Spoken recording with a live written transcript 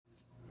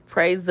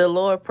Praise the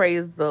Lord.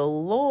 Praise the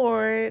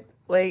Lord.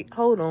 Wait,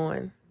 hold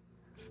on.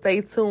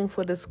 Stay tuned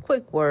for this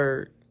quick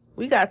word.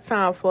 We got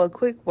time for a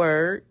quick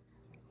word.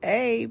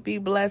 Hey, be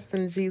blessed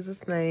in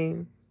Jesus'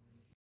 name.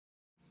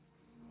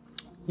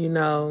 You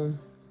know,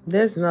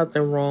 there's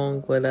nothing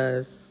wrong with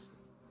us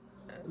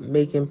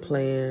making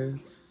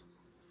plans,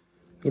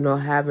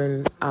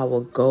 having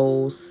our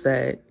goals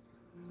set.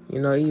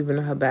 Even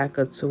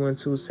Habakkuk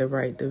 2:2 said,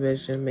 write the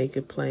vision, make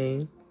it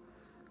plain.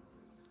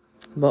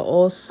 But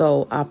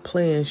also, our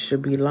plans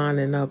should be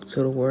lining up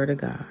to the Word of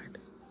God.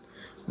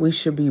 We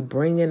should be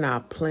bringing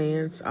our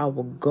plans,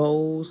 our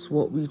goals,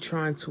 what we're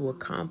trying to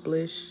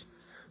accomplish,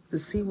 to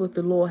see what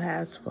the Lord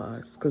has for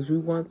us. Because we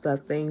want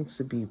that thing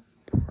to be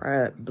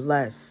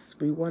blessed.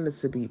 We want it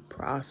to be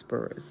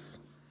prosperous.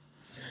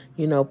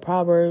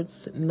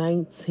 Proverbs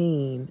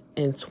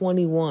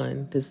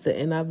 19:21, this is the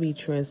NIV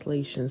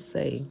translation,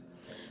 say,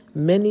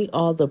 many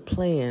are the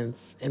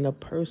plans in a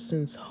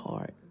person's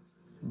heart,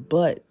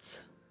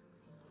 but,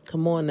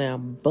 come on now,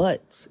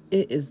 but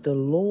it is the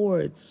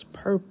Lord's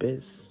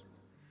purpose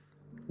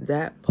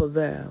that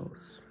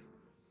prevails.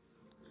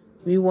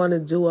 We want to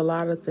do a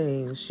lot of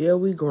things. Yeah,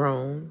 we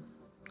grown.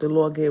 The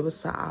Lord gave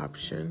us the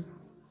option.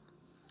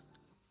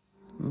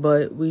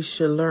 But we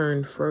should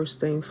learn first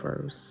thing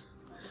first.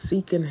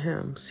 Seeking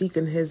Him,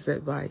 seeking His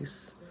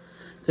advice.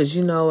 Because,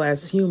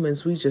 as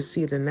humans, we just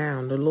see the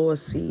now. The Lord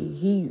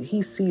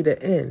He see the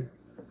end.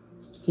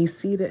 He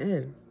see the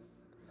end.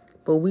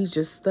 But we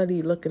just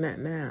study looking at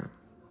now.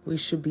 We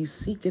should be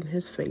seeking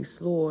His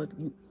face. Lord,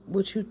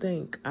 what you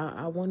think?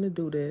 I want to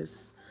do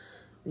this.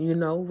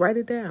 Write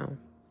it down.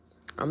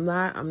 I'm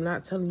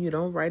not telling you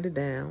don't write it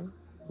down.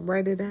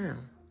 Write it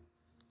down.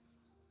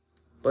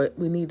 But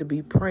we need to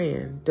be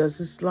praying. Does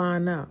this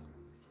line up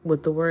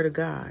with the Word of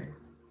God?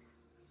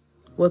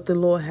 What the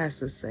Lord has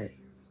to say?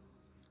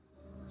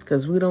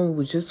 Because we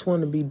just want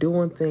to be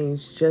doing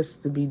things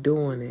just to be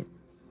doing it.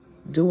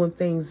 Doing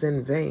things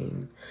in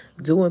vain.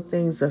 Doing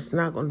things that's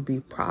not going to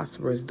be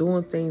prosperous.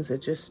 Doing things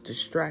that just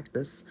distract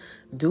us.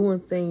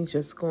 Doing things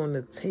just going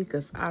to take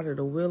us out of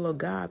the will of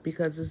God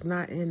because it's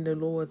not in the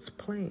Lord's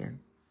plan.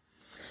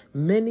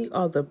 Many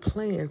are the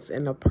plans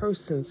in a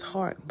person's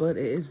heart, but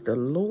it is the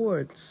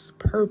Lord's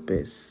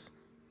purpose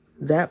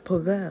that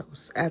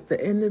prevails. At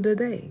the end of the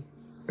day,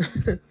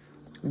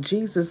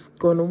 Jesus is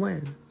going to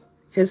win.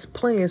 His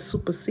plans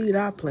supersede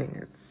our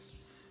plans.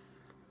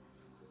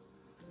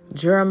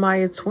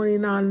 Jeremiah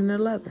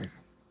 29:11.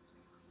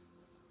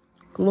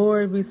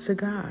 Glory be to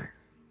God.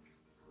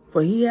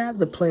 For He had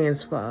the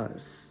plans for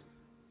us.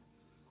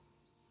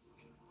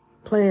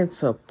 Plan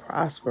to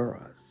prosper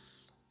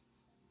us.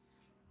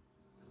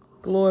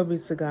 Glory be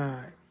to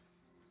God.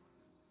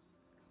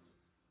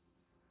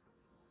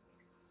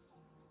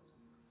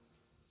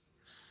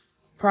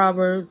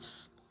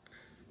 Proverbs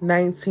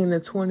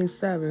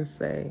 19:27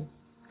 say,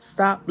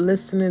 stop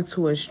listening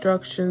to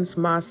instructions,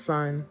 my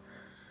son,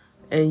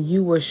 and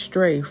you will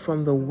stray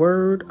from the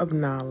word of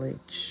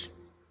knowledge.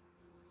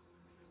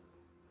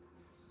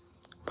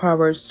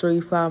 Proverbs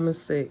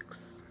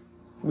 3:5-6.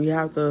 We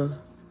have to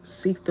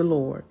seek the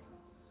Lord.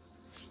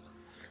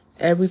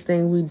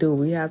 Everything we do,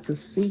 we have to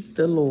seek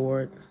the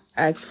Lord,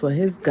 ask for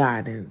His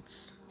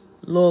guidance.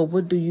 Lord,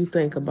 what do you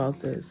think about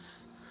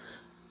this?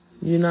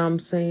 You know what I'm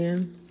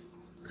saying?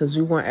 Because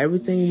we want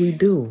everything we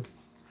do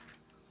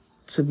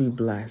to be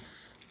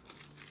blessed.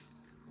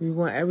 We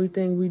want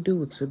everything we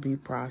do to be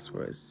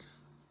prosperous.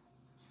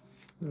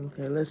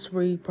 Okay, let's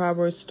read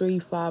Proverbs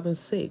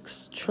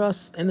 3:5-6.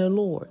 Trust in the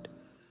Lord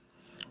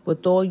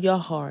with all your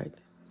heart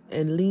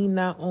and lean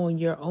not on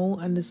your own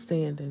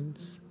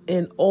understandings.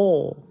 In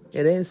all,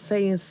 it didn't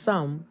say in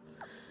some,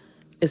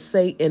 it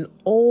say in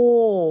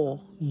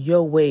all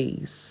your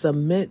ways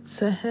submit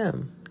to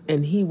Him,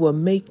 and He will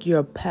make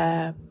your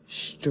path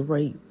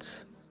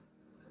straight.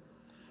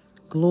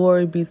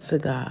 Glory be to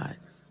God.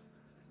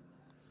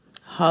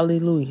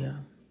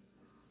 Hallelujah.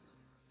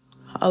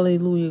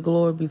 Hallelujah.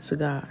 Glory be to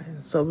God.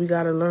 So we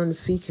got to learn to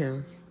seek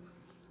Him.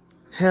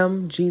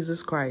 Him,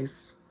 Jesus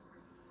Christ.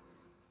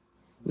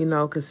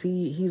 Because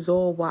He's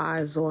all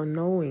wise, all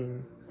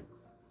knowing.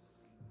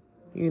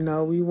 We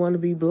want to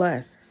be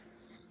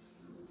blessed.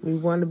 We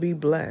want to be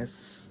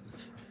blessed.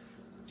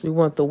 We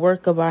want the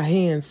work of our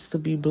hands to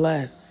be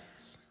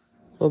blessed.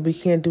 But we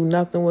can't do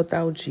nothing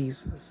without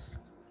Jesus.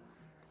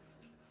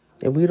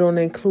 If we don't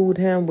include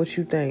Him, what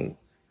you think?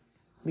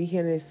 We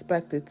can't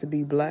expect it to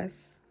be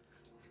blessed.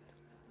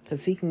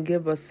 Because He can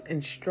give us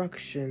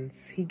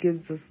instructions.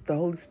 The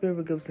Holy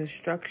Spirit gives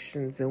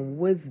instructions and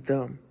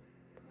wisdom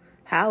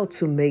how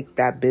to make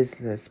that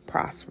business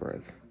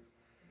prosperous.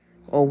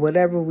 Or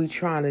whatever we're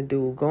trying to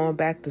do, going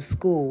back to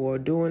school or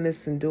doing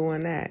this and doing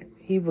that.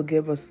 He will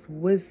give us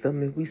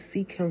wisdom if we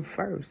seek Him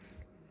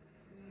first.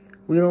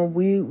 We don't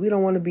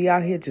want to be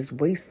out here just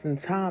wasting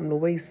time to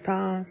waste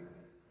time.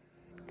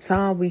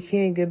 Time we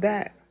can't get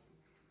back.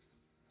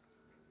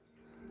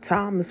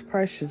 Time is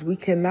precious. We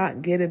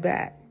cannot get it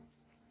back.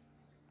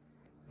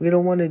 We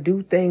don't want to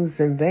do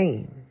things in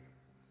vain.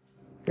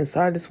 And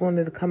so I just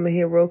wanted to come in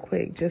here real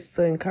quick just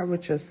to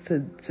encourage us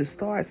to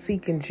start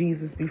seeking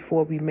Jesus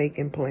before we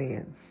making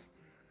plans.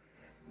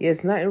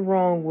 There's nothing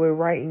wrong with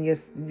writing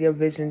your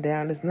vision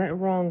down. There's nothing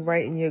wrong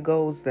writing your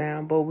goals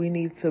down, but we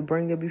need to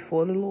bring it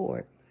before the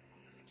Lord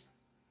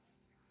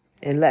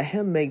and let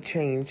him make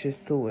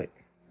changes to it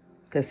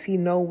because he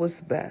knows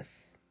what's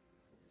best.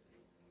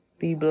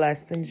 Be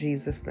blessed in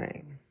Jesus'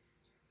 name.